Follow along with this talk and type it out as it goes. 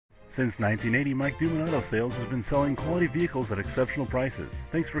Since 1980, Mike Duman Auto Sales has been selling quality vehicles at exceptional prices.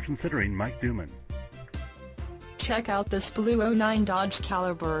 Thanks for considering Mike Duman. Check out this blue 09 Dodge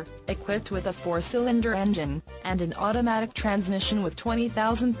Caliber, equipped with a 4-cylinder engine and an automatic transmission with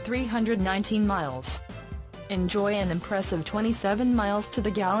 20,319 miles. Enjoy an impressive 27 miles to the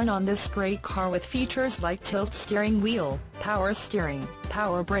gallon on this great car with features like tilt steering wheel, power steering,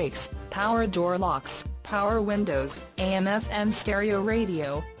 power brakes, power door locks, power windows, AM/FM stereo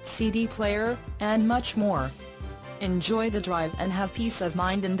radio, CD player, and much more. Enjoy the drive and have peace of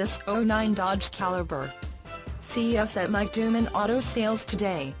mind in this 09 Dodge Caliber. See us at Mike Duman Auto Sales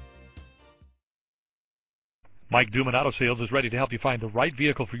today. Mike Duman Auto Sales is ready to help you find the right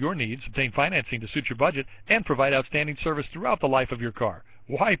vehicle for your needs, obtain financing to suit your budget, and provide outstanding service throughout the life of your car.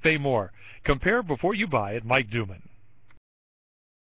 Why pay more? Compare before you buy at Mike Duman.